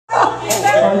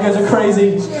Oh, you guys are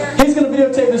crazy. He's gonna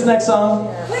videotape this next song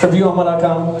for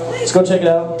VuOmaha.com. Let's go check it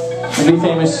out and be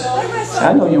famous.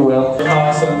 I know you will.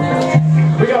 Awesome.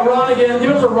 We got Ron again.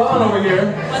 Give it for Ron over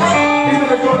here. He's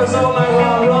gonna record us all night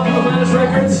long. Ron from Atlantis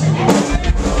Records.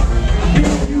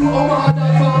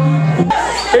 VuOmaha.com.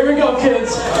 Here we go,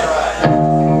 kids.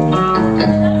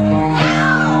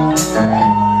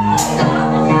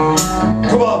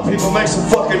 Come on, people, make some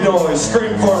fucking noise.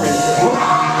 Scream for me.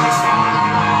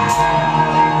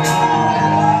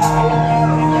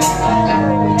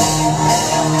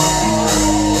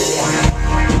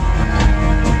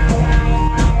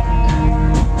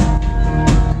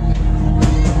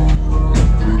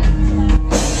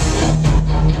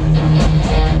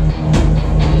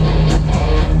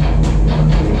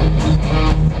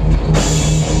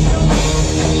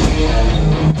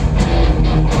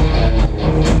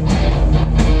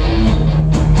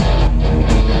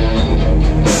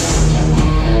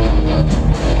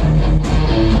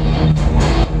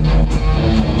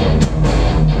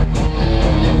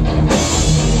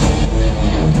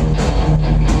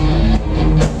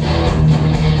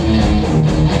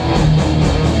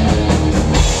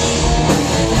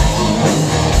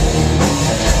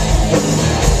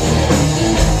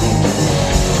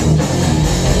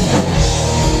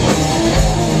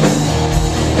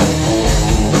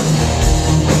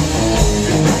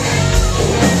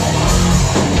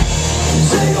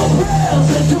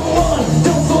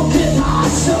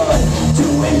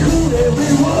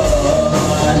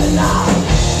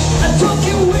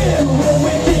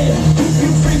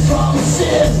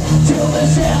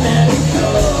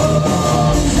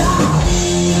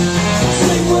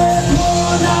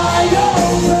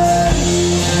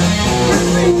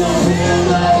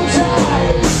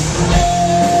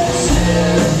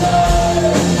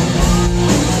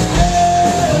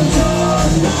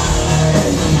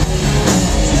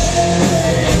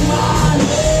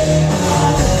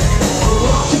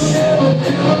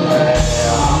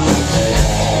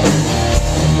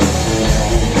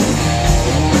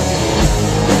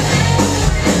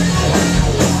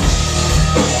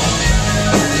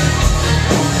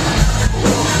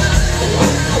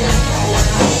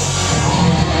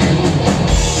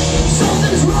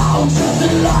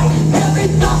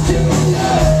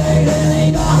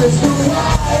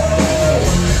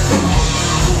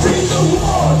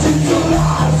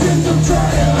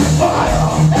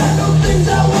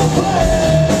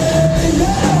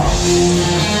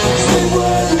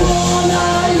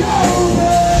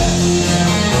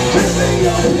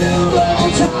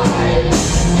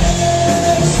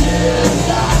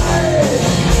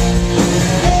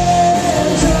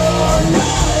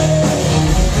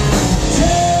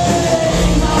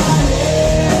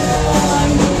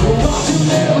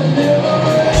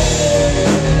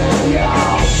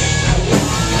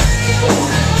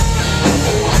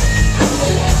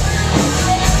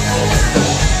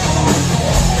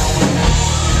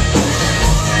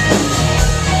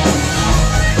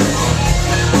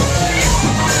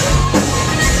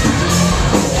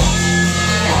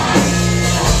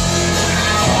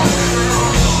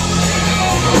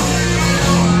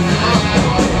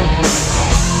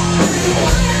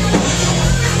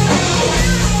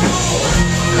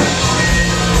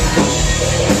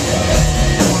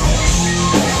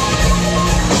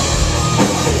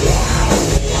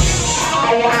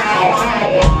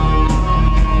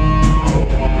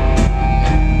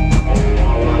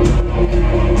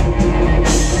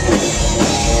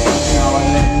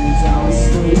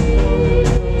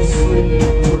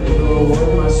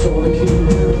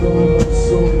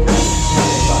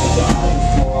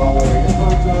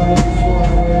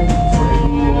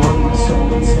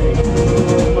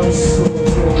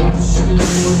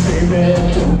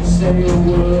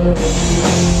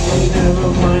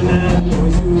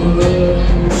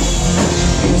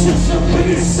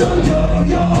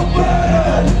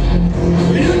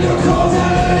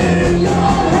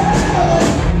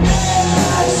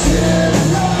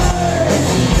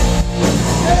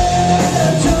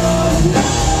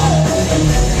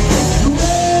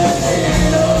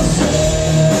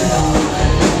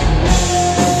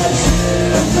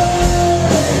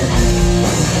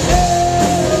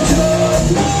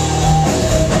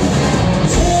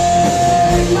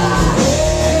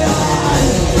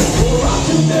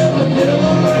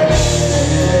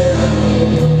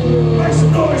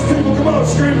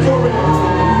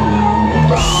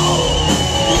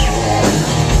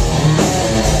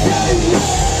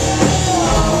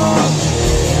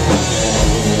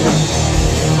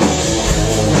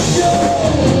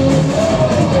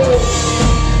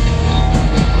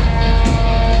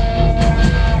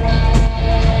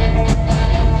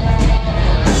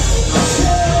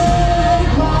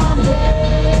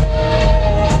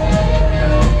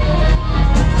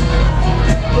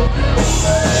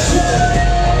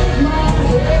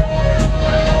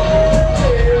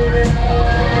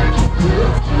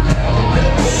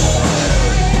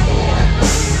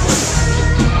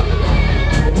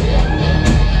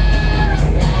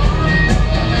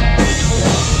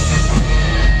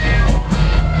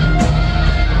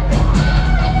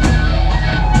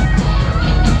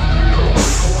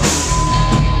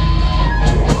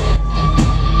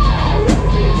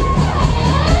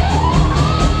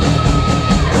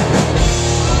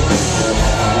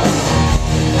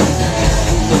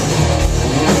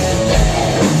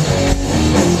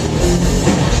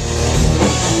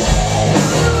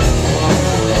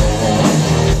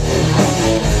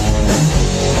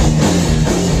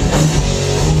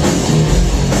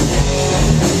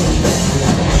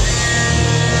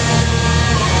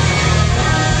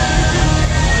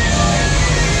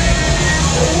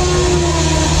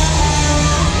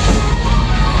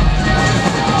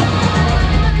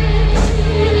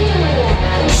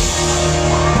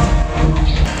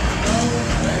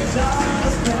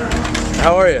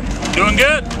 Doing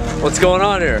good. What's going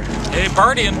on here? Hey,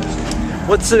 partying.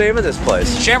 What's the name of this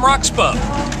place? Shamrocks Pub.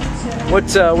 What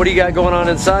do you got going on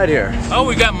inside here? Oh,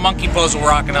 we got monkEyPuzZLe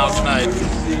rocking out tonight.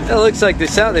 It looks like they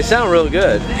sound real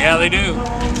good. Yeah, they do.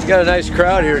 You got a nice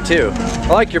crowd here too. I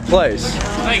like your place.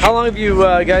 Thank you. How long have you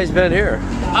guys been here?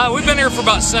 We've been here for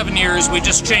about 7 years. We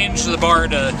just changed the bar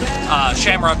to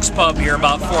Shamrocks Pub here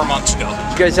about 4 months ago.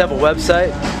 You guys have a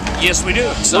website? Yes, we do.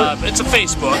 It's a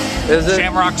Facebook. Is it?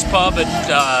 Shamrocks Pub at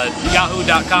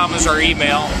yahoo.com is our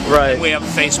email. Right. And we have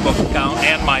a Facebook account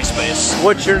and MySpace.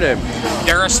 What's your name?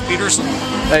 Darius Peterson.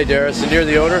 Hey Darius, and you're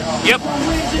the owner? Yep.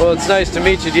 Well, it's nice to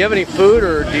meet you. Do you have any food,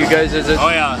 or do you guys, is it? Oh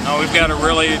yeah, no, we've got a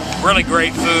really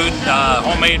great food,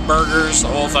 homemade burgers, the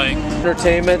whole thing.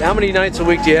 Entertainment? How many nights a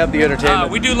week do you have the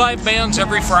entertainment? We do live bands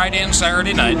every Friday and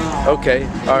Saturday night. Okay,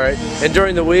 all right. And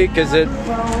during the week, are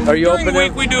you open? During the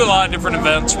week, we do a lot of different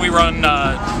events. We run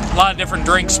a lot of different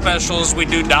drink specials. We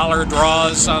do dollar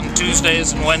draws on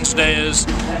Tuesdays and Wednesdays.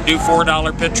 Do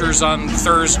 $4 pitchers on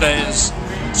Thursdays.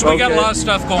 So we got a lot of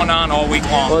stuff going on all week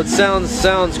long. Well, it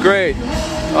sounds great.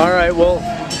 All right, well,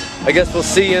 I guess we'll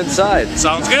see you inside.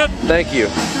 Sounds good. Thank you.